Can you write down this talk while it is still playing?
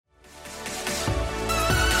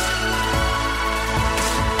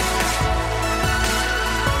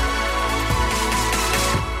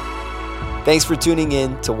Thanks for tuning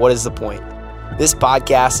in to What is the Point? This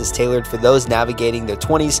podcast is tailored for those navigating their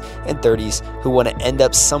 20s and 30s who want to end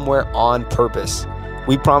up somewhere on purpose.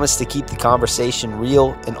 We promise to keep the conversation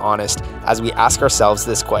real and honest as we ask ourselves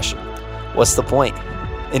this question: what's the point?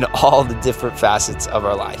 In all the different facets of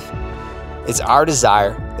our life. It's our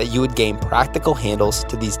desire that you would gain practical handles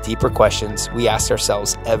to these deeper questions we ask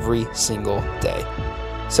ourselves every single day.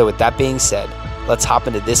 So with that being said, let's hop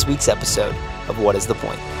into this week's episode of What is the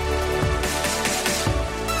Point?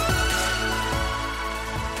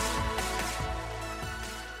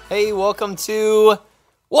 Hey, welcome to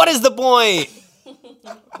What is the Point?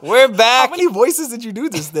 We're back. How many voices did you do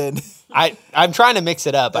this then? I'm trying to mix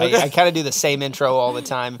it up. Okay. I kind of do the same intro all the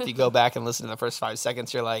time. If you go back and listen to the first 5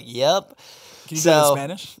 seconds, you're like, yep. Can you do it in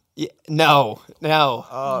Spanish? No,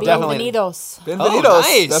 definitely. Bienvenidos. Bienvenidos. Oh,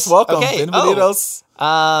 nice. That's welcome. Okay. Bienvenidos.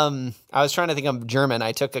 I was trying to think of German.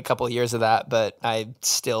 I took a couple of years of that, but I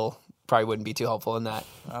still probably wouldn't be too helpful in that.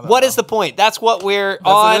 What is the point? That's what we're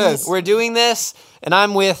on. What it is. We're doing this, and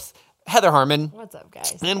I'm with Heather Harmon What's up,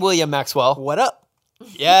 guys? and William Maxwell. What up?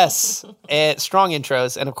 Yes, and strong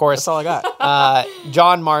intros, and of course, That's all I got.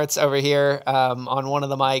 John Martz over here on one of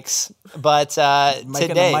the mics. But Making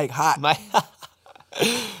today, the mic hot.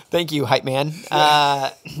 Thank you, hype man.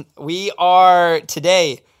 We are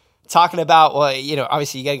today talking about, well,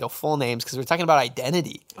 obviously you got to go full names because we're talking about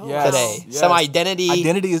identity Yes, today. yes. Some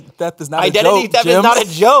identity Theft is not identity a joke, theft Jim. is not a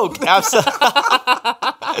joke. Absolutely.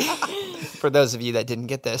 For those of you that didn't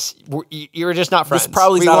get this, you're just not friends. This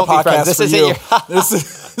probably We not a won't be friends. podcast This for isn't you. your- This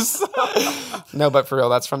is No, but for real,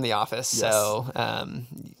 that's from The Office. Yes. So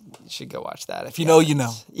you should go watch that. if you know, you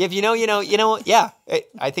know. If you know, you know. You know. Yeah,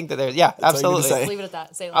 I think that there's. Yeah, all you're gonna absolutely. say. Leave it at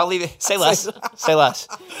that. Say I'll leave it. Say less. Say less.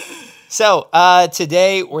 So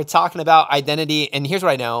today we're talking about identity, and here's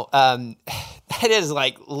what I know. That is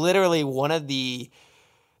like literally one of the.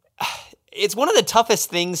 It's one of the toughest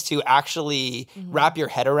things to actually wrap your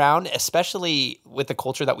head around, especially with the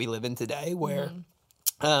culture that we live in today, where.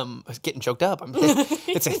 I was getting choked up.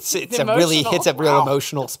 It's a really hits a real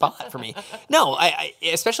emotional spot for me. No, I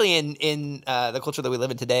especially in the culture that we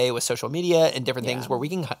live in today with social media and different things where we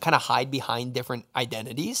can kind of hide behind different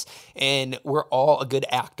identities, and we're all a good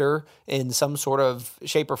actor in some sort of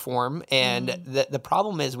shape or form. And the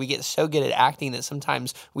problem is we get so good at acting that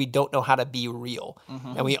sometimes we don't know how to be real,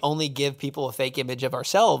 and we only give people a fake image of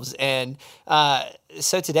ourselves. And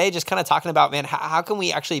so today, just kind of talking about, man, how can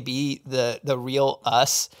we actually be the real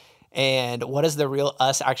us? And what does the real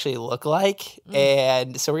us actually look like?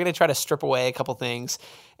 And so we're going to try to strip away a couple things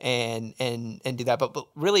and do that. But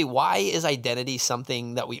really, why is identity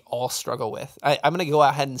something that we all struggle with? I'm going to go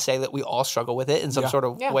ahead and say that we all struggle with it in some sort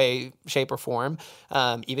of way, shape, or form.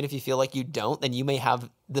 Even if you feel like you don't, then you may have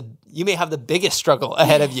the biggest struggle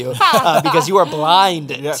ahead of you because you are blind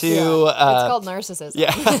to. it's called narcissism.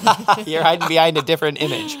 Yeah, you're hiding behind a different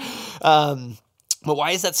image. But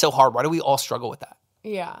why is that so hard? Why do we all struggle with that?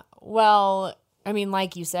 Yeah. Well, I mean,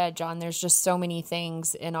 like you said, John, there's just so many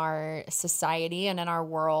things in our society and in our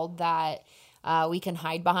world that we can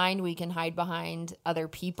hide behind. We can hide behind other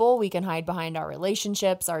people. We can hide behind our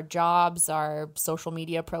relationships, our jobs, our social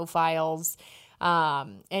media profiles.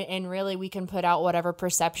 And really, we can put out whatever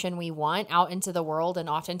perception we want out into the world. And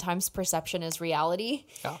oftentimes perception is reality.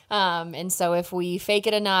 Yeah. And so if we fake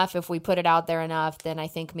it enough, if we put it out there enough, then I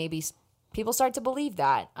think maybe people start to believe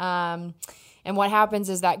that. And what happens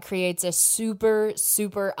is that creates a super,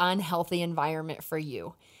 super unhealthy environment for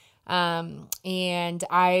you. And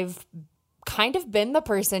I've kind of been the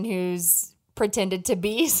person who's pretended to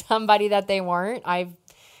be somebody that they weren't. I've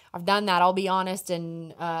done that. I'll be honest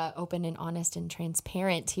and open and honest and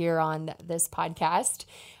transparent here on this podcast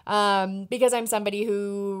because I'm somebody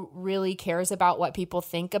who really cares about what people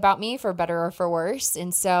think about me, for better or for worse.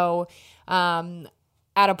 And so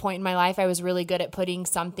at a point in my life, I was really good at putting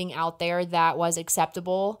something out there that was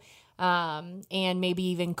acceptable and maybe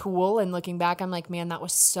even cool. And looking back, I'm like, man, that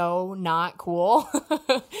was so not cool.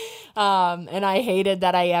 And I hated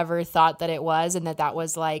that I ever thought that it was, and that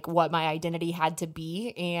was like what my identity had to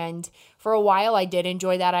be. And for a while, I did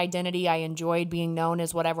enjoy that identity. I enjoyed being known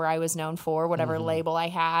as whatever I was known for, whatever label I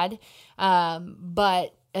had.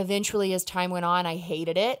 But eventually, as time went on, I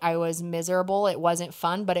hated it. I was miserable. It wasn't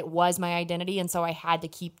fun, but it was my identity. And so I had to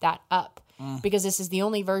keep that up because this is the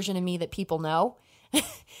only version of me that people know.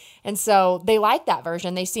 And so they like that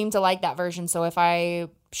version. They seem to like that version. So if I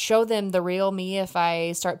show them the real me, if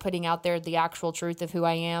I start putting out there the actual truth of who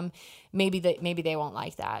I am, maybe they won't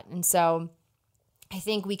like that. And so I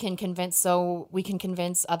think we can convince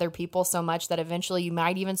other people so much that eventually you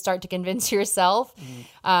might even start to convince yourself.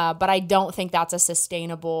 But I don't think that's a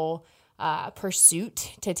sustainable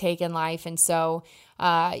pursuit to take in life. And so,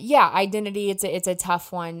 identity, it's a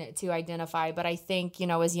tough one to identify, but I think,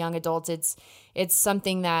 as young adults, it's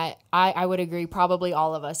something that I would agree probably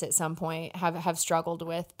all of us at some point have struggled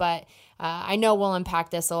with, but I know we'll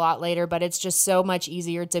unpack this a lot later, but it's just so much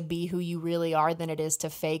easier to be who you really are than it is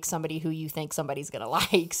to fake somebody who you think somebody's going to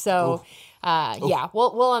like. So,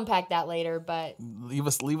 we'll unpack that later, but leave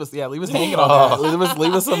us hanging on that.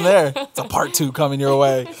 Leave us some there. It's a part 2 coming your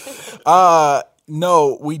way.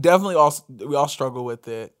 No, we all struggle with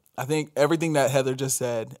it. I think everything that Heather just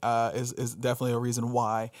said is definitely a reason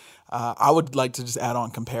why. I would like to just add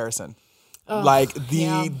on comparison,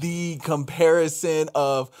 the comparison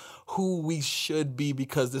of who we should be,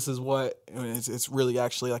 because this is what it's really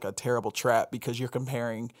actually like a terrible trap, because you're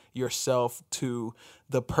comparing yourself to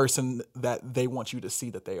the person that they want you to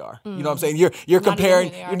see that they are. You know what I'm saying? You're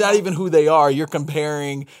comparing, you're not even who they are. You're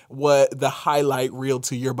comparing what the highlight reel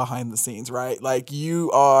to your behind the scenes, right? Like you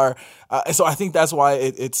are. So I think that's why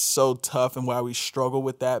it's so tough and why we struggle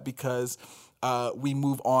with that, because we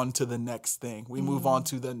move on to the next thing. We move on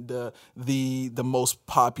to the most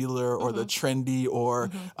popular or the trendy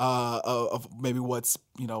or of maybe what's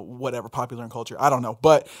whatever popular in culture. I don't know,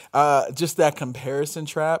 but just that comparison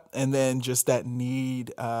trap, and then just that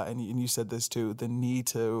need, and you said this too, the need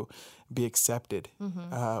to be accepted.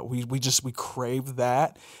 We crave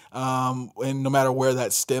that, and no matter where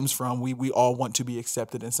that stems from, we all want to be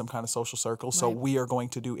accepted in some kind of social circle. So we are going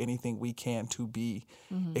to do anything we can to be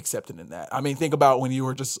accepted in that. I mean, think about when you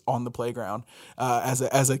were just on the playground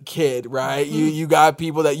as a kid, right? You got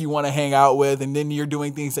people that you want to hang out with, and then you're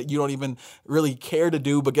doing things that you don't even really care to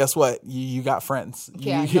do. But guess what? You got friends.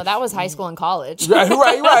 Yeah, no, that was high school and college. Right.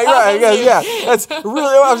 Yeah, that's really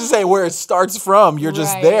what I was just saying. Where it starts from, you're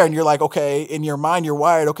just there, and you're like, okay, in your mind, you're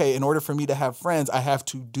wired. Okay, in order for me to have friends, I have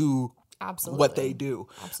to do what they do,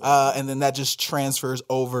 and then that just transfers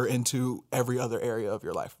over into every other area of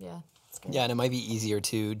your life. Yeah. Yeah, and it might be easier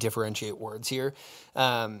to differentiate words here.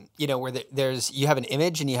 Where there's you have an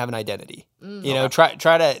image and you have an identity. Try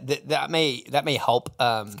to that may help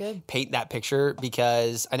paint that picture,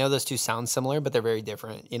 because I know those two sound similar, but they're very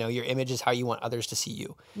different. Your image is how you want others to see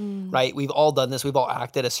you, right? We've all done this. We've all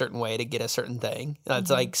acted a certain way to get a certain thing.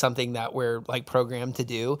 It's like something that we're like programmed to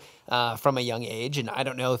do from a young age. And I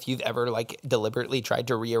don't know if you've ever like deliberately tried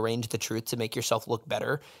to rearrange the truth to make yourself look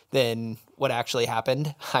better than what actually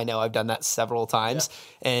happened. I know I've done that several times,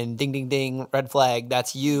 and ding, ding, ding, red flag.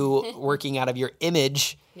 That's you working out of your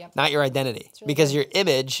image, not your identity, because your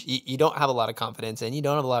image, you don't have a lot of confidence in, you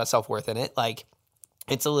don't have a lot of self-worth in it. Like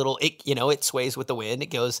it's a little, it sways with the wind. It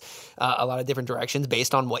goes a lot of different directions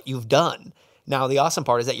based on what you've done. Now, the awesome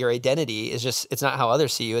part is that your identity is it's not how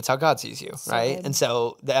others see you, it's how God sees you, right? Good. And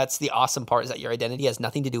so that's the awesome part, is that your identity has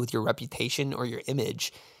nothing to do with your reputation or your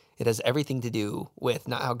image. It has everything to do with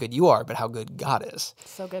not how good you are, but how good God is.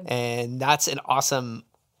 So good. And that's an awesome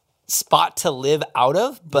spot to live out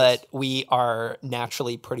of, but we are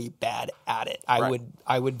naturally pretty bad at it.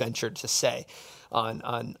 I would venture to say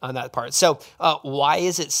on that part. So why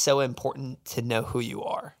is it so important to know who you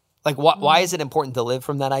are? Like, why is it important to live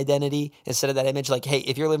from that identity instead of that image? Like, hey,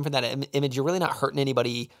 if you're living from that image, you're really not hurting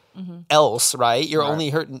anybody else, right? You're only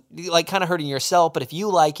hurting yourself. But if you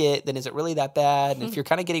like it, then is it really that bad? And if you're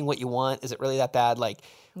kind of getting what you want, is it really that bad? Like,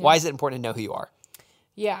 why is it important to know who you are?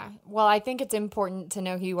 Yeah. Well, I think it's important to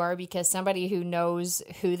know who you are, because somebody who knows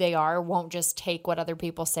who they are won't just take what other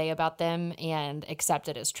people say about them and accept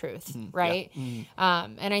it as truth, right? Yeah.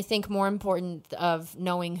 And I think more important of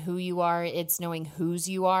knowing who you are, it's knowing whose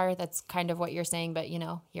you are. That's kind of what you're saying, but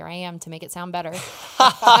here I am to make it sound better.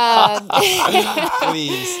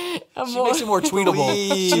 Please. She makes it more tweetable.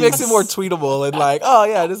 Please. She makes it more tweetable and like, oh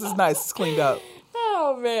yeah, this is nice. It's cleaned up.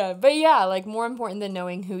 Oh man. But yeah, like more important than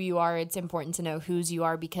knowing who you are, it's important to know whose you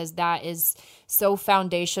are, because that is so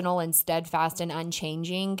foundational and steadfast and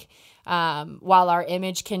unchanging. While our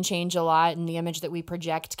image can change a lot, and the image that we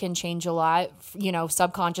project can change a lot,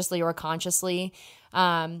 subconsciously or consciously,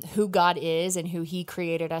 who God is and who he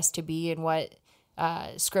created us to be, and what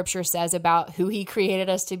scripture says about who he created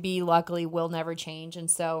us to be, luckily will never change. And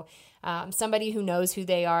so somebody who knows who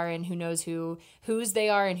they are and who knows whose they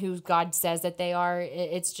are and who God says that they are,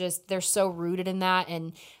 it's just, they're so rooted in that.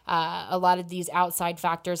 And a lot of these outside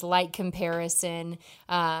factors like comparison,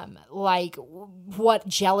 like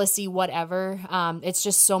jealousy, whatever, it's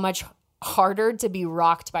just so much harder to be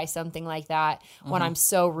rocked by something like that when I'm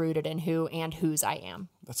so rooted in who and whose I am.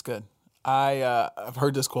 That's good. I've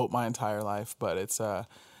heard this quote my entire life, but it's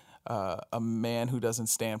a man who doesn't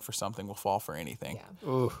stand for something will fall for anything. Yeah.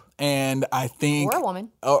 Ooh. And I think, Or a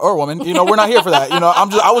woman. or a woman. We're not here for that.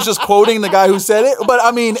 I was just quoting the guy who said it. But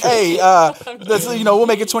I mean, hey, that's, we'll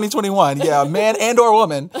make it 2021. Yeah, man and or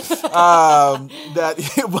woman. Thank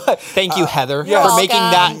you, Heather, You're for making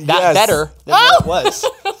that Yes. better than what it was.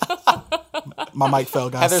 My mic fell,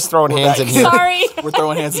 guys. Heather's throwing We're hands back. in here. Sorry. We're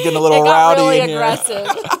throwing hands. It's getting a little It got rowdy really in here. aggressive.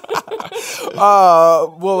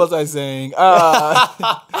 What was I saying?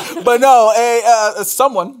 But no,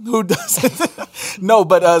 someone who doesn't. No,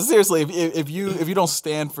 but seriously, if you don't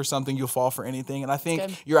stand for something, you'll fall for anything. And I think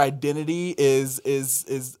Good. your identity is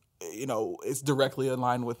it's directly in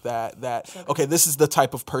line with that. Okay, this is the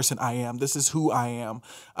type of person I am. This is who I am,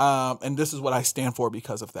 and this is what I stand for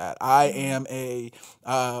because of that. I am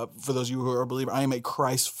for those of you who are a believer, I am a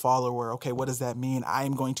Christ follower. Okay, what does that mean? I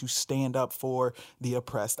am going to stand up for the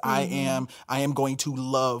oppressed. I am going to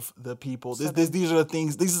love the people. These are the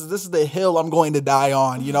things. This is the hill I'm going to die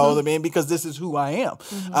on. You know what I mean? Because this is who I am.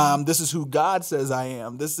 This is who God says I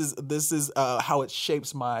am. This is how it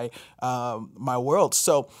shapes my my world.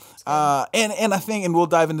 So. And I think, and we'll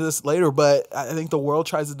dive into this later, but I think the world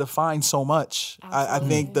tries to define so much. I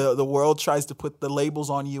think the world tries to put the labels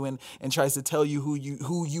on you and tries to tell you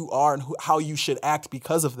who you are and how you should act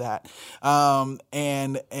because of that.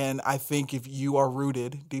 And I think if you are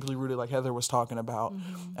deeply rooted, like Heather was talking about,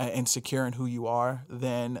 and secure in who you are,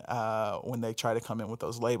 then when they try to come in with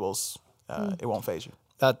those labels, it won't faze you.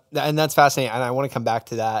 And that's fascinating, and I want to come back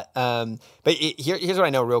to that. But here's what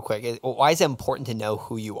I know real quick. Why is it important to know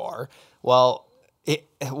who you are? Well,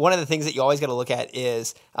 one of the things that you always got to look at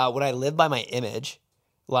is when I live by my image,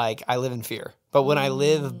 like I live in fear. But when I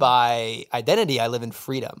live by identity, I live in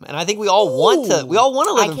freedom. And I think we all want to live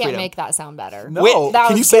I in can't freedom. make that sound better. No, That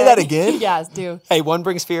can was you say good. that again? Yes, do. Hey, one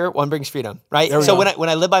brings fear, one brings freedom, right? There we So go. when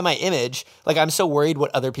I live by my image, like I'm so worried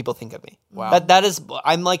what other people think of me. Wow. That is,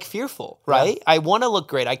 I'm like fearful, right? I want to look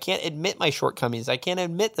great. I can't admit my shortcomings. I can't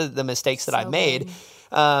admit the mistakes that I've made.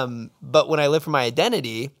 But when I live for my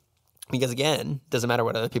identity, because again, doesn't matter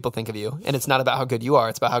what other people think of you, and it's not about how good you are;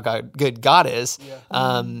 it's about how good God is.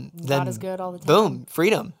 Then God is good all the time. Boom,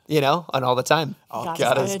 freedom, and all the time.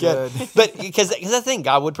 God is good. But because that's the thing,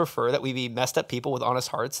 God would prefer that we be messed up people with honest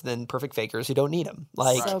hearts than perfect fakers who don't need Him.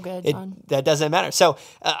 Like So good, John. that doesn't matter. So,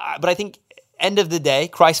 but I think end of the day,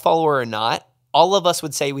 Christ follower or not, all of us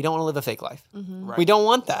would say we don't want to live a fake life. Mm-hmm. We don't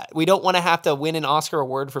want that. We don't want to have to win an Oscar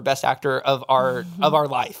award for best actor of our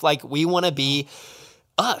life. Like we want to be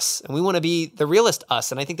us, and we want to be the realest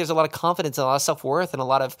us. And I think there's a lot of confidence and a lot of self-worth and a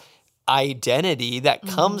lot of identity that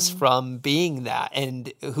comes from being that.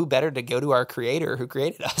 And who better to go to our creator who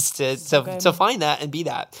created us to find that and be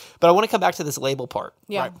that. But I want to come back to this label part.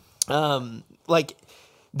 Yeah. Right.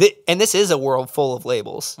 And this is a world full of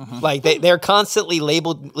labels. Like they're constantly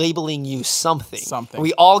labeling you something.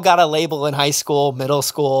 We all got a label in high school, middle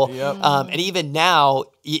school, and even now.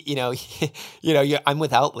 I'm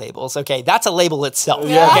without labels. Okay, that's a label itself.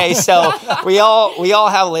 Yeah. Okay, so we all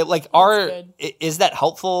have labels. Like good. is that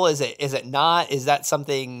helpful? Is it not? Is that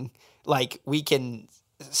something like we can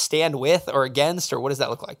stand with or against, or what does that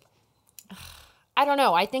look like? I don't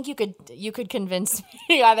know. I think you could convince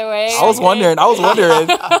me either way. I was wondering.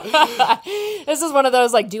 This is one of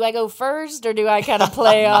those like, do I go first or do I kind of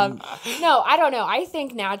play? No, I don't know. I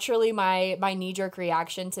think naturally my knee-jerk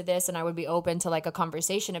reaction to this, and I would be open to like a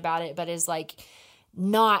conversation about it, but is like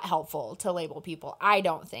not helpful to label people. I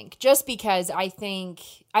don't think, just because I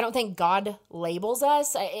don't think God labels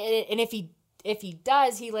us, and if he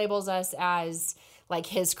does, he labels us as like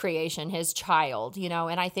his creation, his child, and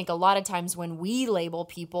I think a lot of times when we label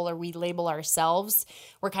people or we label ourselves,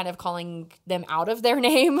 we're kind of calling them out of their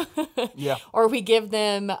name. Yeah. Or we give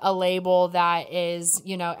them a label that is,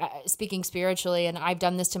 speaking spiritually, and I've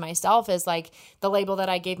done this to myself, is like the label that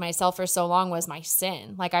I gave myself for so long was my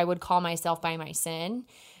sin. Like I would call myself by my sin.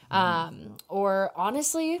 Or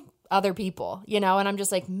honestly, other people, and I'm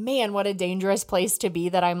just like, man, what a dangerous place to be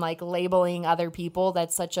that I'm like labeling other people.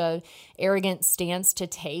 That's such a arrogant stance to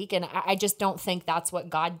take. And I just don't think that's what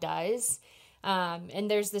God does. And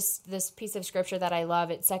there's this piece of scripture that I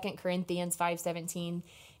love. It's 2 Corinthians 5:17.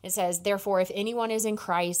 It says, therefore, if anyone is in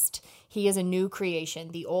Christ, he is a new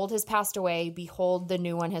creation. The old has passed away. Behold, the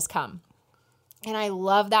new one has come. And I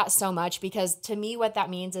love that so much, because to me, what that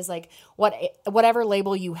means is like whatever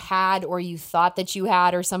label you had or you thought that you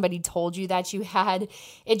had or somebody told you that you had,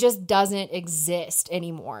 it just doesn't exist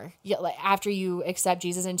anymore. Like after you accept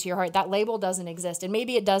Jesus into your heart, that label doesn't exist. And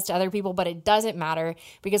maybe it does to other people, but it doesn't matter,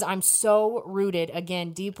 because I'm so rooted,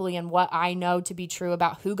 again, deeply in what I know to be true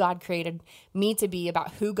about who God created me to be,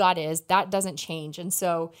 about who God is. That doesn't change. And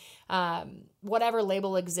so whatever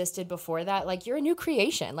label existed before that, like you're a new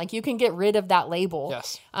creation. Like you can get rid of that label.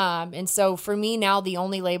 Yes. And so for me now, the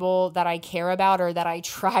only label that I care about, or that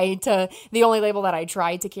the only label that I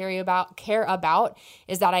try to care about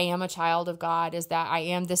is that I am a child of God, is that I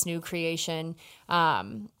am this new creation.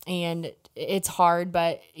 And it's hard,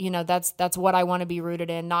 but that's what I want to be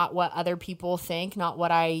rooted in, not what other people think, not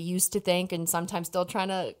what I used to think. And sometimes still trying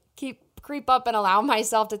to creep up and allow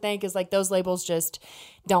myself to think is like those labels just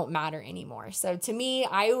don't matter anymore. So to me,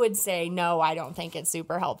 I would say no, I don't think it's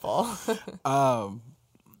super helpful.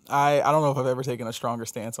 I don't know if I've ever taken a stronger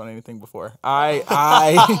stance on anything before. I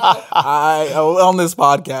on this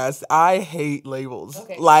podcast, I hate labels.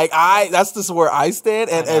 Okay. Like that's just where I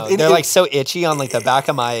stand. And they're like so itchy on like the back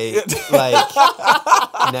of my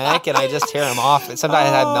like neck, and I just tear them off. And sometimes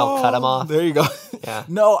I have Mel cut them off. There you go. Yeah.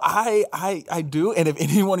 No, I do. And if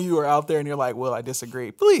any one of you are out there and you're like, well, I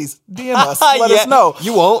disagree, please DM us. Let us know.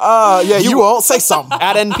 You won't. You won't. Say something.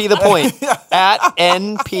 At NP the point. At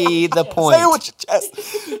NP the point. Say it with your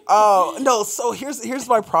chest. No, so here's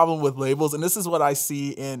my problem with labels, and this is what I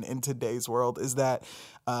see in today's world, is that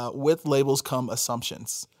with labels come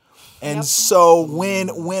assumptions. And Yep. so when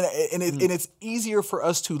it's easier for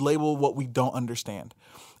us to label what we don't understand.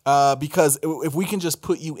 Because if we can just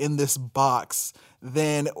put you in this box,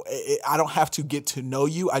 then I don't have to get to know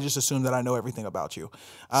you. I just assume that I know everything about you.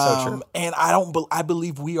 So true. And I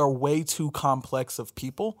believe we are way too complex of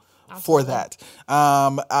people for that.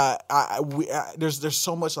 There's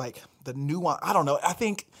so much like the nuance. I don't know. I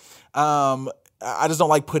think I just don't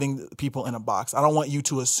like putting people in a box. I don't want you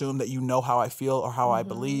to assume that you know how I feel or how I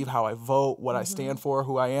believe, how I vote, what I stand for,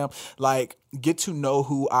 who I am. Like, get to know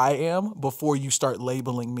who I am before you start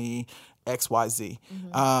labeling me XYZ.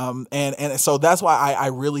 And so that's why I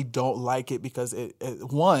really don't like it, because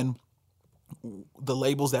one, the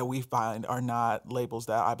labels that we find are not labels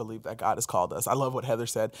that I believe that God has called us. I love what Heather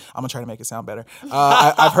said. I'm gonna try to make it sound better.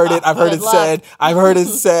 I've heard it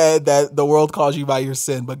said that the world calls you by your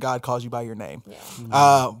sin, but God calls you by your name.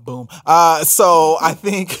 Yeah. Boom. So I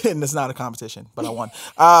think, and it's not a competition, but I won.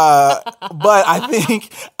 But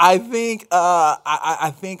I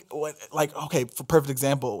think what, like, okay, for perfect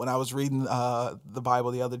example, when I was reading the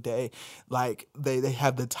Bible the other day, like they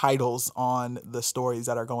have the titles on the stories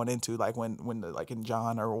that are going into, like when like in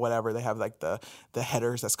John or whatever, they have like the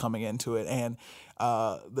headers that's coming into it, and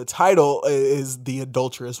the title is The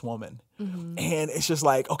Adulterous Woman. And it's just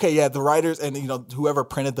like, okay, yeah, the writers and whoever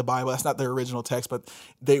printed the Bible, that's not their original text, but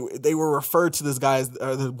they were referred to this guy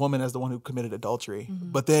or the woman as the one who committed adultery.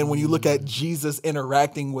 But then when you look at Jesus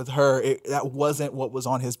interacting with her, that wasn't what was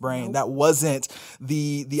on his brain. That wasn't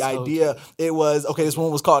the idea. True. It was, okay, this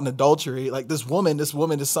woman was caught in adultery. Like this woman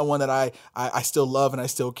is someone that I still love and I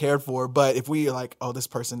still cared for. But if we are like, oh, this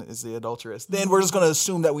person is the adulteress, then we're just going to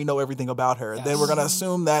assume that we know everything about her. Yes. Then we're going to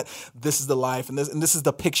assume that this is the life and this is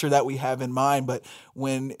the picture that we have in mind. But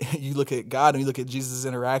when you look at God and you look at Jesus'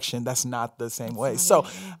 interaction, that's not the same way. So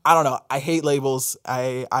I don't know. I hate labels.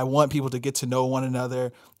 I want people to get to know one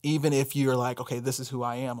another. Even if you're like, okay, this is who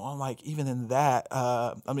I am. I'm like, even in that,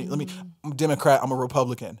 I'm a Democrat, I'm a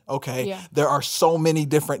Republican. Okay. Yeah. There are so many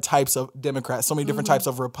different types of Democrats, so many different types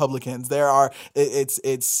of Republicans. There are,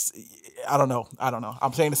 I don't know.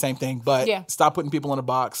 I'm saying the same thing, but stop putting people in a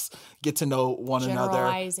box. Get to know one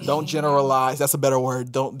another. Don't generalize. That's a better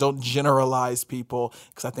word. Don't generalize people,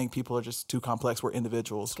 because I think people are just too complex. We're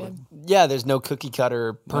individuals. Yeah, there's no cookie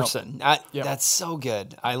cutter person. No. That's so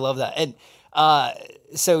good. I love that. And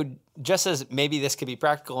so just as maybe this could be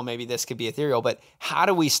practical, maybe this could be ethereal, but how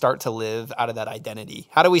do we start to live out of that identity?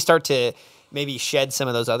 How do we start to maybe shed some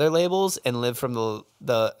of those other labels and live from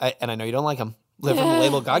the and I know you don't like them, live from the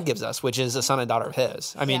label God gives us, which is a son and daughter of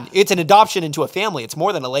his. I mean, it's an adoption into a family. It's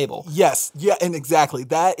more than a label. Yes. Yeah. And exactly.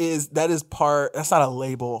 That's not a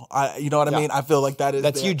label. You know what I mean? I feel like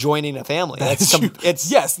that's you joining a family. That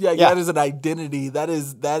is an identity. That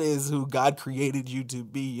is who God created you to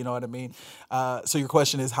be. You know what I mean? So your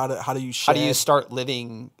question is how do you start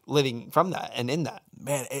living from that and in that?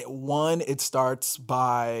 Man, it starts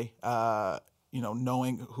by,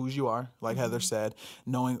 knowing who you are, like Heather said,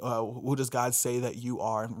 knowing who does God say that you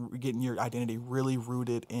are, and getting your identity really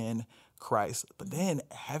rooted in Christ. But then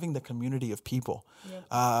having the community of people.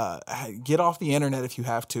 Get off the internet if you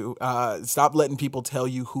have to. Stop letting people tell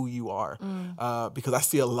you who you are, because I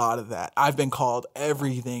see a lot of that. I've been called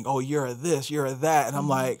everything. Oh, you're a this, you're a that, and I'm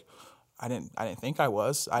like, I didn't think I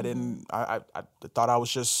was. I thought I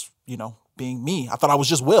was just, being me. I thought I was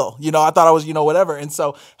just Will, I thought I was, whatever. And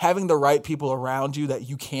so having the right people around you that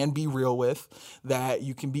you can be real with, that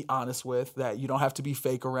you can be honest with, that you don't have to be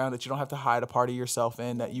fake around, that you don't have to hide a part of yourself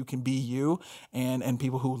in, that you can be you, and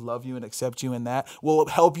people who love you and accept you in that will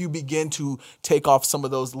help you begin to take off some of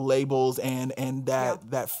those labels and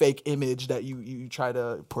that fake image that you try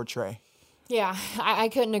to portray. Yeah, I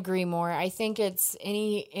couldn't agree more. I think it's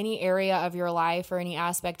any area of your life or any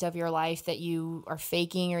aspect of your life that you are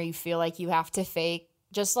faking or you feel like you have to fake,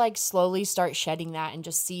 just like slowly start shedding that and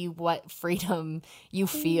just see what freedom you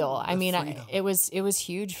feel. It was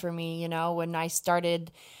huge for me, when I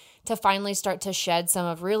started to finally start to shed some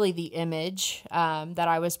of really the image that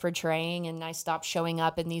I was portraying, and I stopped showing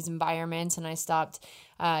up in these environments, and I stopped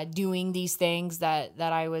doing these things that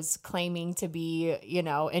I was claiming to be,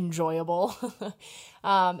 enjoyable.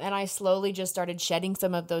 And I slowly just started shedding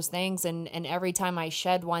some of those things. And every time I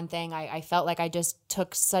shed one thing, I felt like I just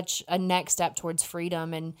took such a next step towards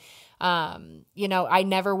freedom. And, I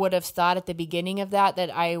never would have thought at the beginning of that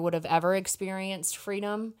I would have ever experienced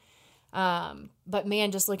freedom. But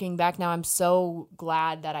man, just looking back now, I'm so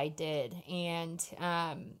glad that I did. And,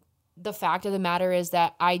 the fact of the matter is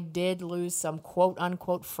that I did lose some quote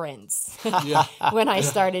unquote friends when I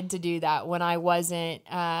started to do that, when I wasn't,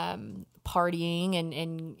 partying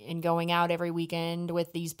and going out every weekend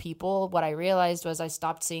with these people. What I realized was I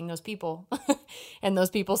stopped seeing those people and those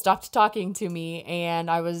people stopped talking to me. And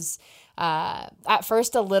I was, at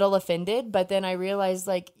first a little offended, but then I realized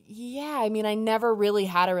I never really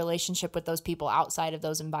had a relationship with those people outside of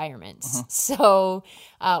those environments. So,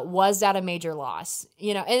 was that a major loss?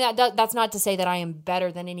 And that's not to say that I am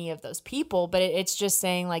better than any of those people, but it's just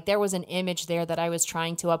saying there was an image there that I was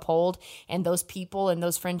trying to uphold, and those people and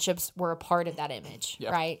those friendships were a part of that image.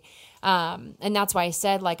 Yeah. Right. And that's why I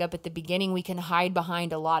said, up at the beginning, we can hide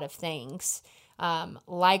behind a lot of things.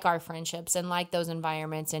 Like our friendships and like those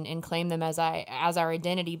environments and claim them as our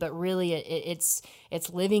identity, but really it's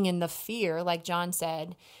living in the fear, like John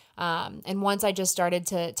said. And once I just started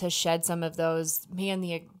to shed some of those, man,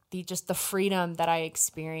 the freedom that I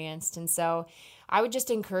experienced. And so I would just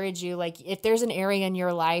encourage you, if there's an area in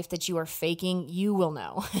your life that you are faking, you will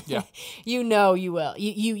know. Yeah. You will.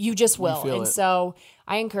 You just will. And so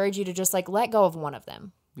I encourage you to just let go of one of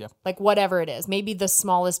them. Yeah. Whatever it is, maybe the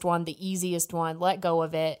smallest one, the easiest one, let go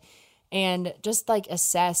of it and just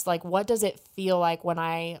assess, what does it feel like when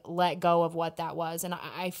I let go of what that was? And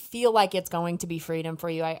I feel like it's going to be freedom for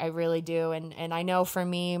you. I really do. And I know for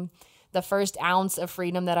me, the first ounce of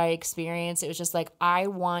freedom that I experienced, it was just I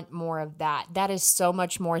want more of that. That is so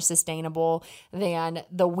much more sustainable than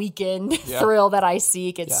the weekend thrill that I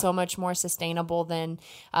seek. It's so much more sustainable than,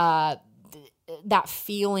 that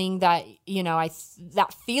feeling that,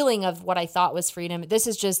 that feeling of what I thought was freedom. This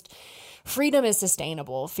is just, freedom is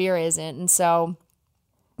sustainable. Fear isn't. And so,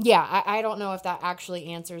 yeah, I don't know if that actually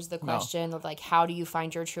answers the question of how do you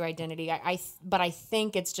find your true identity? But I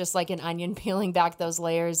think it's just like an onion peeling back those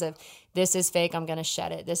layers of this is fake, I'm going to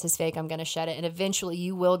shed it. This is fake, I'm going to shed it. And eventually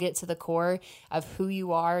you will get to the core of who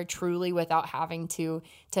you are truly without having to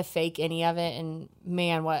fake any of it. And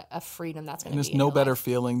man, what a freedom that's going to be. There's no better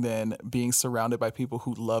feeling than being surrounded by people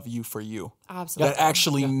who love you for you. Absolutely. That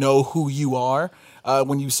actually know who you are.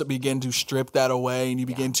 When you begin to strip that away and you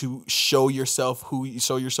begin to show yourself true.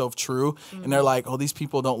 Mm-hmm. And they're like, oh, these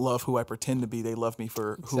people don't love who I pretend to be. They love me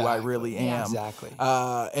for who I really am. Yeah, exactly.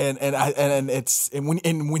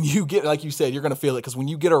 And when you get, like you said, you're going to feel it. Because when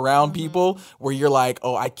you get around people where you're like,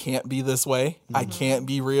 oh, I can't be this way. I can't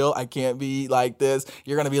be real. I can't be like this.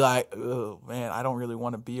 You're going to be like, oh, man, I don't really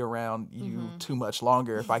want to be around you too much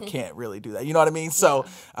longer if I can't really do that. You know what I mean? So,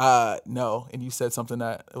 no. And you said something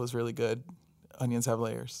that was really good. Onions have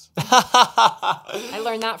layers. I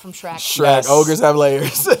learned that from Shrek. Yes. Ogres have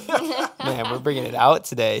layers. Man, we're bringing it out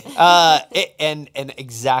today. And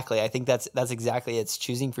exactly, I think that's exactly it. It's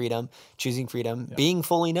choosing freedom, being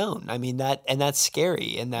fully known. I mean that's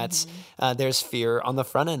scary, and that's there's fear on the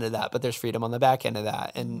front end of that, but there's freedom on the back end of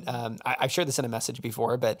that. And I've shared this in a message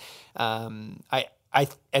before, but I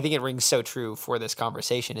think it rings so true for this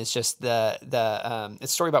conversation. It's just it's a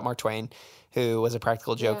story about Mark Twain, who was a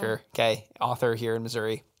practical joker, author here in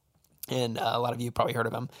Missouri. And a lot of you probably heard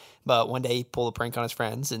of him. But one day he pulled a prank on his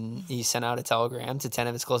friends, and he sent out a telegram to 10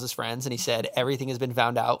 of his closest friends, and he said, everything has been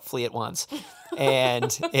found out, flee at once.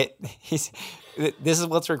 And this is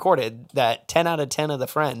what's recorded, that 10 out of 10 of the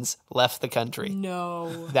friends left the country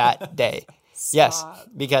that day. Yes,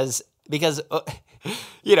 because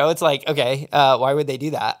it's like, okay, why would they do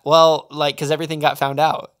that? Well, because everything got found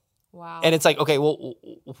out. Wow. And it's like, okay, well,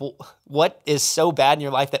 what is so bad in your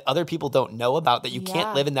life that other people don't know about that you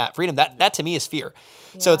can't live in that freedom? That to me is fear.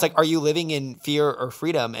 So it's like, are you living in fear or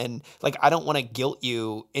freedom? And like, I don't want to guilt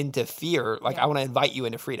you into fear. Like, I want to invite you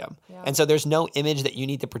into freedom. And so there's no image that you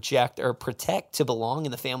need to project or protect to belong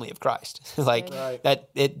in the family of Christ. Like that,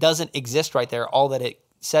 it doesn't exist right there. All that it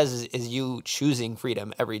says is you choosing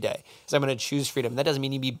freedom every day. So I'm going to choose freedom. That doesn't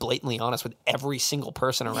mean you be blatantly honest with every single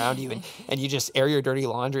person around you and you just air your dirty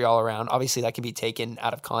laundry all around. Obviously that can be taken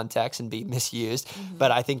out of context and be misused.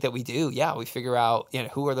 But I think that we do. Yeah. We figure out,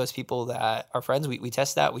 who are those people that are friends. We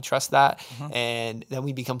test that, we trust that. And then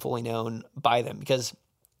we become fully known by them because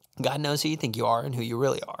God knows who you think you are and who you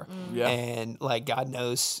really are. Yeah. And like God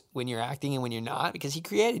knows when you're acting and when you're not because he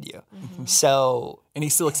created you. So, and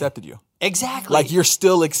he still accepted you. Exactly. Like you're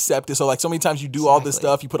still accepted. So like so many times you do all this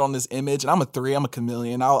stuff, you put on this image, and I'm a 3, I'm a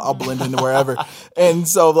chameleon. I'll blend into wherever. And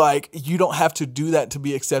so like you don't have to do that to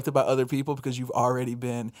be accepted by other people because you've already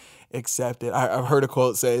been accepted. I've heard a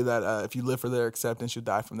quote say that if you live for their acceptance, you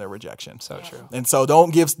die from their rejection. So true. And so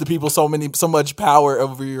don't give the people so much power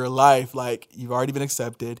over your life. Like you've already been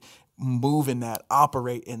accepted. Move in that,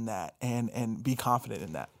 operate in that, and be confident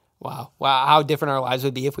in that. Wow. How different our lives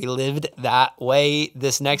would be if we lived that way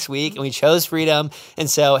this next week and we chose freedom. And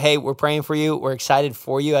so, hey, we're praying for you. We're excited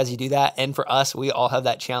for you as you do that. And for us, we all have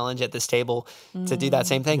that challenge at this table to do that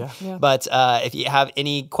same thing. Yeah. But if you have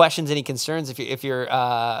any questions, any concerns, if you're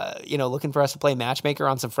looking for us to play matchmaker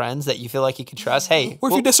on some friends that you feel like you can trust, hey.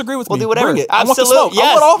 Or if you disagree with me, we'll do whatever. Bring it. Absolutely. I want the smoke.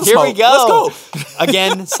 I want all the Here smoke. we go. Let's go.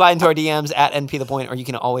 Again, slide into our DMs at NP The Point, or you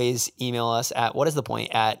can always email us at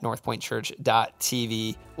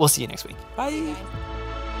whatisthepoint@northpointchurch.tv. We'll see you next week. Bye.